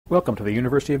Welcome to the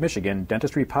University of Michigan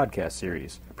Dentistry Podcast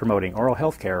Series, promoting oral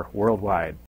health care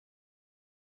worldwide.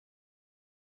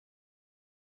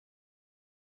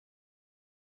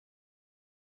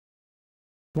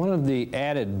 One of the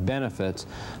added benefits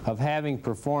of having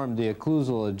performed the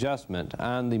occlusal adjustment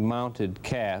on the mounted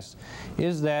cast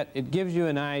is that it gives you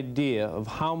an idea of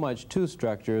how much tooth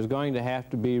structure is going to have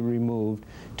to be removed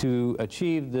to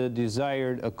achieve the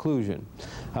desired occlusion.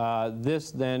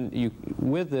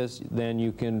 With this,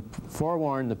 you can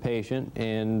forewarn the patient,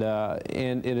 and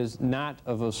it is not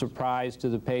of a surprise to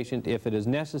the patient if it is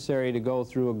necessary to go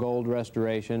through a gold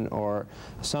restoration or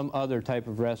some other type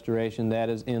of restoration that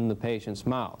is in the patient's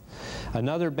mouth.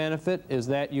 Another benefit is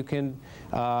that you can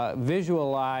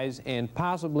visualize and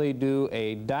possibly do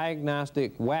a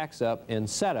diagnostic wax-up and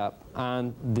setup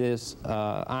on this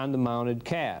on the mounted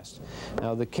cast.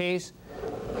 Now the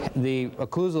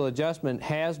occlusal adjustment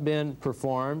has been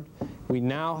performed. We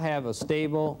now have a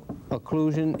stable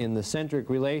occlusion in the centric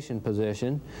relation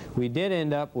position. We did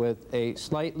end up with a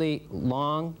slightly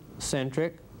long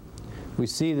centric. We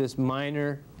see this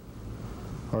minor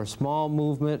or small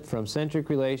movement from centric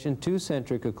relation to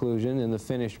centric occlusion in the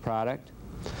finished product.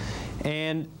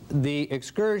 And the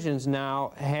excursions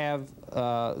now have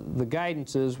the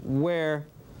guidances where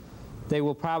they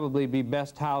will probably be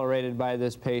best tolerated by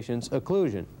this patient's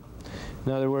occlusion.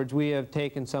 In other words, we have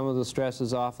taken some of the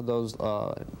stresses off of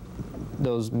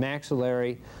those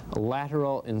maxillary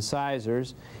lateral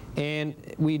incisors, and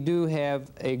we do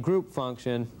have a group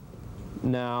function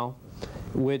now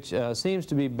which seems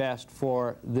to be best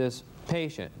for this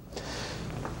patient.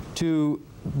 To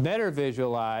better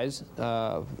visualize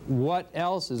what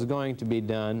else is going to be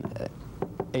done,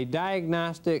 a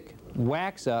diagnostic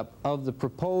wax-up of the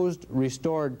proposed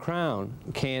restored crown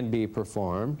can be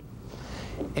performed,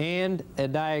 and a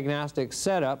diagnostic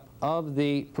setup of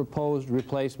the proposed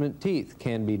replacement teeth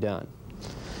can be done.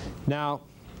 Now,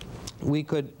 we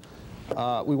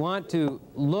want to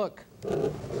look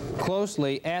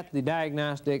closely at the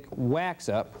diagnostic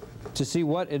wax-up to see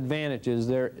what advantages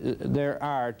there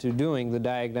are to doing the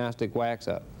diagnostic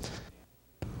wax-up.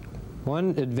 One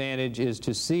advantage is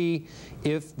to see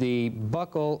if the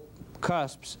buccal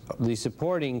cusps, the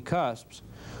supporting cusps,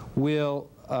 will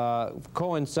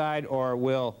coincide or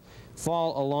will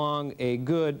fall along a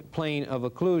good plane of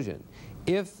occlusion.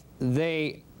 If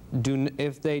they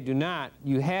do not,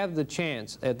 you have the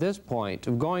chance at this point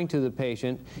of going to the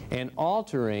patient and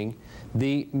altering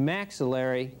the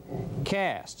maxillary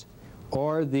cast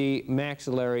or the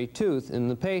maxillary tooth in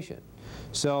the patient.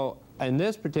 So in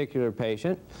this particular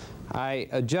patient, I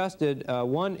adjusted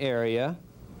one area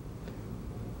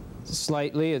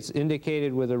slightly. It's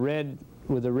indicated with a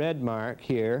red mark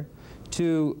here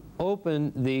to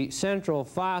open the central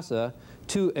fossa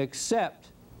to accept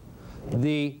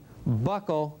the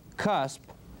buccal cusp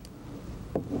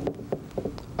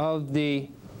of the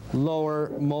lower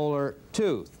molar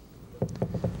tooth.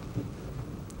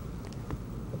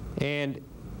 And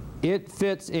it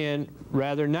fits in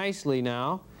rather nicely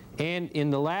now, and in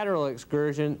the lateral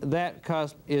excursion that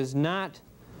cusp is not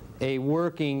a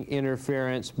working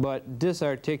interference but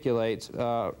disarticulates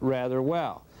rather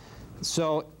well.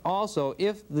 So also,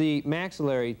 if the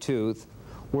maxillary tooth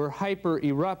were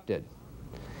hyper-erupted,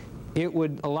 it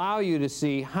would allow you to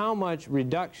see how much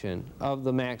reduction of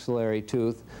the maxillary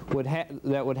tooth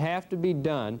that would have to be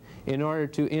done in order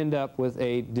to end up with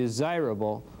a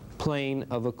desirable plane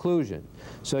of occlusion.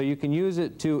 So you can use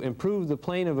it to improve the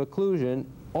plane of occlusion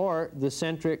or the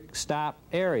centric stop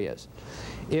areas.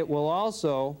 It will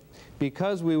also,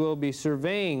 because we will be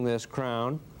surveying this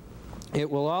crown, it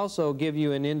will also give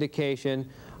you an indication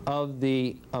of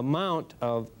the amount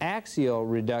of axial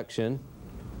reduction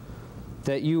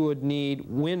that you would need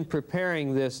when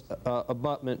preparing this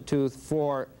abutment tooth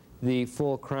for the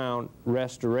full crown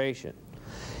restoration.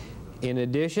 In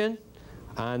addition,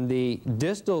 on the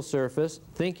distal surface,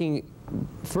 thinking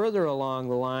further along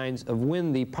the lines of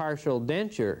when the partial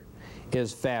denture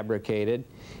is fabricated,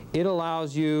 it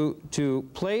allows you to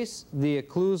place the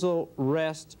occlusal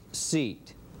rest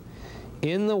seat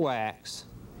in the wax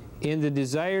in the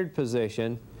desired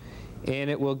position, and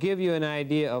it will give you an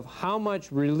idea of how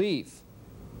much relief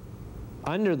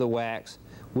under the wax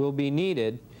will be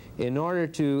needed in order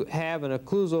to have an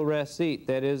occlusal rest seat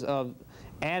that is of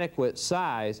adequate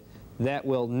size that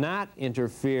will not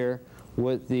interfere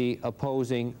with the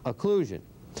opposing occlusion.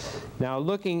 Now,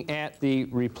 looking at the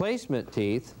replacement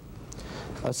teeth,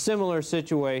 a similar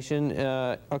situation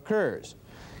occurs.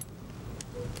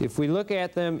 If we look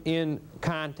at them in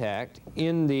contact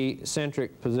in the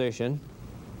centric position,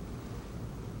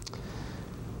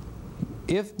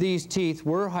 if these teeth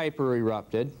were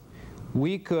hyper-erupted,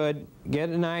 we could get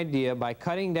an idea by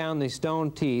cutting down the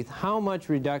stone teeth how much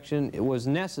reduction was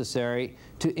necessary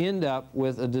to end up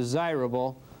with a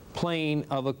desirable plane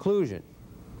of occlusion.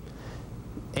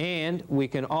 And we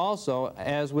can also,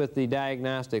 as with the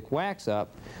diagnostic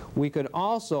wax-up, we could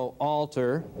also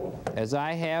alter, as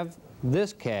I have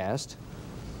this cast,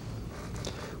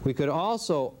 we could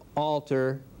also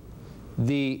alter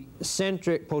the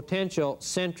potential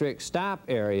centric stop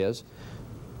areas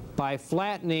by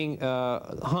flattening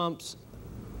humps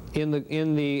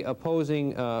in the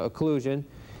opposing occlusion,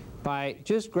 by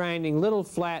just grinding little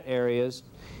flat areas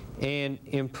and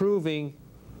improving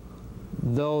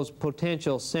those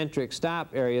potential centric stop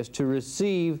areas to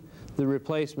receive the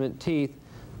replacement teeth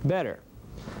better.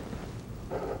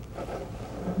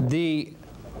 The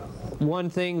one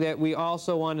thing that we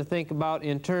also want to think about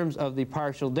in terms of the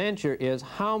partial denture is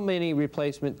how many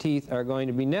replacement teeth are going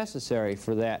to be necessary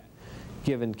for that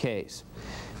given case.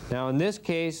 Now in this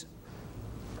case,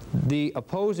 the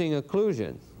opposing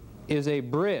occlusion is a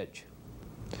bridge.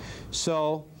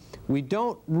 So we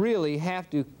don't really have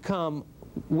to come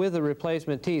with a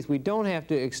replacement teeth. We don't have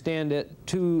to extend it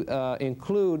to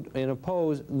include and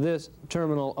oppose this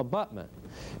terminal abutment.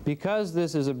 Because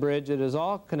this is a bridge that is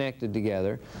all connected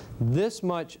together, this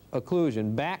much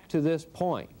occlusion back to this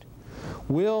point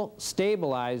will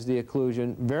stabilize the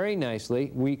occlusion very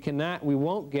nicely. We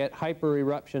won't get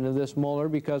hypereruption of this molar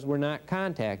because we're not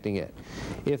contacting it.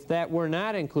 If that were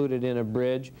not included in a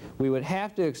bridge, we would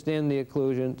have to extend the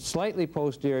occlusion slightly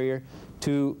posterior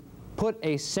to put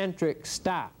a centric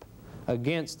stop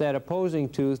against that opposing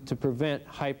tooth to prevent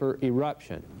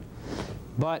hypereruption.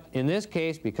 But in this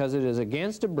case, because it is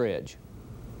against a bridge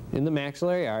in the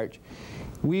maxillary arch,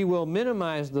 we will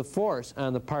minimize the force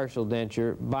on the partial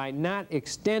denture by not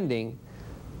extending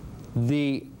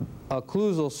the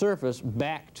occlusal surface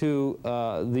back to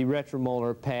the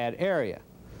retromolar pad area.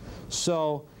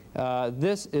 So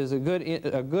this is a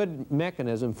good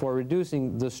mechanism for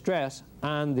reducing the stress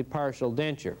on the partial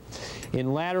denture.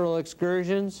 In lateral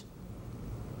excursions,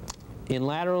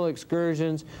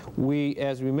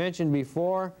 as we mentioned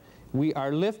before, we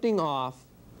are lifting off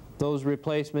those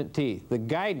replacement teeth. The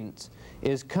guidance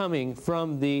is coming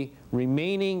from the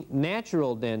remaining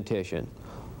natural dentition.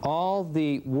 All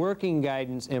the working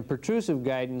guidance and protrusive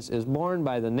guidance is borne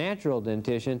by the natural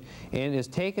dentition and is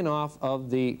taken off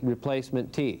of the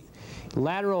replacement teeth.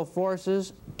 Lateral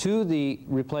forces to the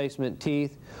replacement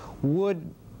teeth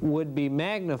would be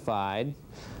magnified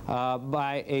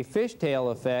by a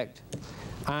fishtail effect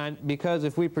because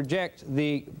if we project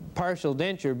the partial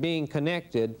denture being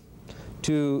connected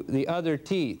to the other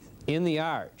teeth in the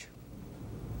arch,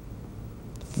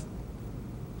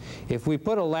 if we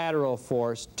put a lateral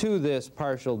force to this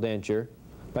partial denture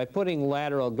by putting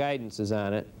lateral guidances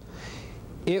on it,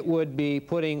 it would be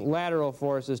putting lateral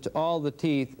forces to all the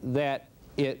teeth that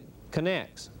it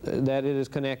connects, that it is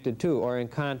connected to or in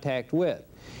contact with.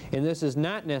 And this is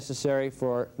not necessary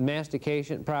for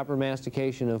mastication, proper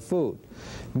mastication of food.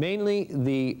 Mainly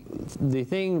the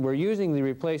thing we're using the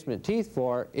replacement teeth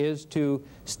for is to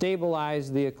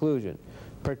stabilize the occlusion,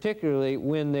 particularly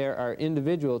when there are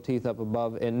individual teeth up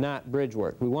above and not bridge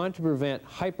work. We want to prevent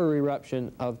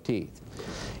hypereruption of teeth.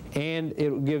 And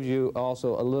it gives you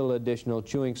also a little additional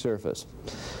chewing surface.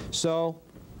 So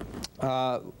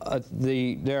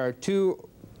there are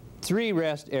three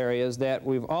rest areas that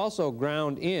we've also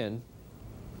ground in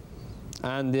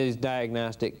on these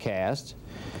diagnostic casts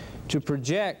to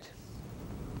project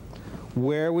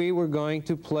where we were going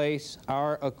to place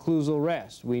our occlusal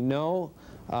rest. We know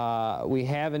we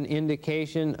have an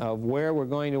indication of where we're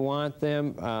going to want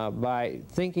them by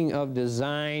thinking of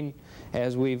design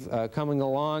as we've coming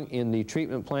along in the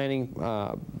treatment planning,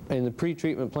 in the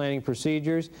pre-treatment planning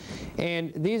procedures.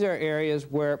 And these are areas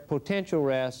where potential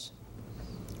rests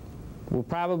will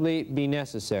probably be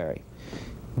necessary.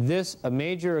 This, a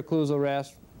major occlusal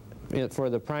rest for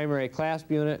the primary clasp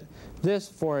unit, this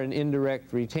for an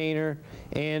indirect retainer,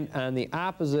 and on the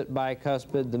opposite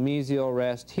bicuspid, the mesial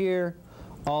rest here,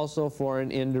 also for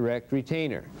an indirect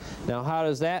retainer. Now how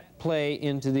does that play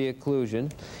into the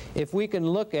occlusion? If we can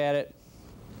look at it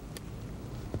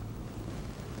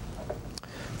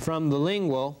from the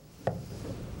lingual,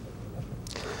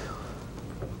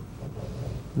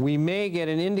 we may get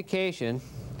an indication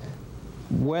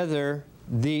whether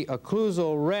the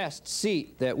occlusal rest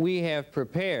seat that we have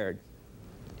prepared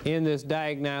in this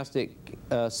diagnostic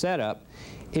setup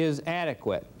is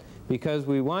adequate, because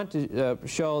we want to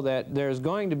show that there's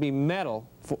going to be metal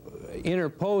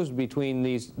interposed between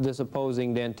this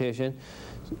opposing dentition,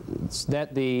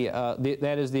 that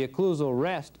that is the occlusal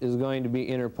rest is going to be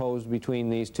interposed between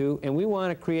these two, and we want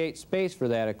to create space for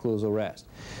that occlusal rest.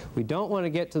 We don't want to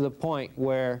get to the point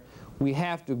where we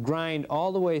have to grind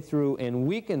all the way through and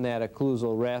weaken that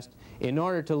occlusal rest in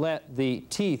order to let the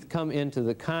teeth come into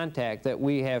the contact that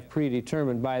we have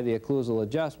predetermined by the occlusal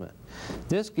adjustment.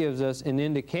 This gives us an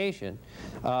indication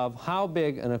of how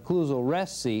big an occlusal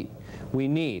rest seat we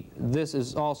need. This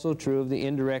is also true of the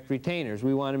indirect retainers.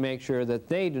 We want to make sure that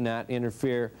they do not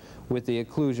interfere with the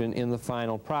occlusion in the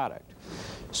final product.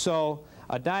 So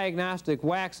a diagnostic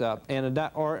wax-up and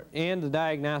the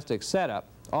diagnostic setup,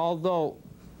 although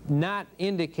not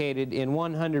indicated in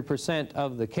 100%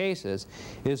 of the cases,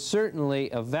 is certainly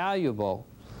a valuable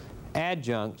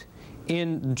adjunct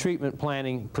in treatment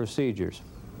planning procedures.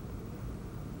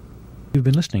 You've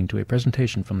been listening to a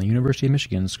presentation from the University of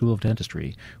Michigan School of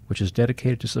Dentistry, which is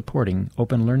dedicated to supporting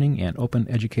open learning and open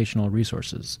educational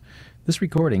resources. This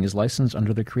recording is licensed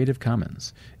under the Creative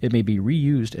Commons. It may be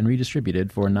reused and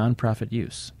redistributed for nonprofit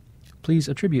use. Please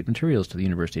attribute materials to the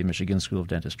University of Michigan School of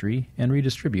Dentistry and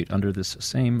redistribute under this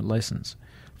same license.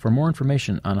 For more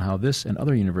information on how this and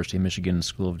other University of Michigan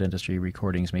School of Dentistry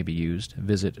recordings may be used,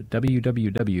 visit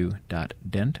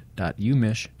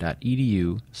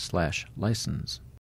www.dent.umich.edu/license.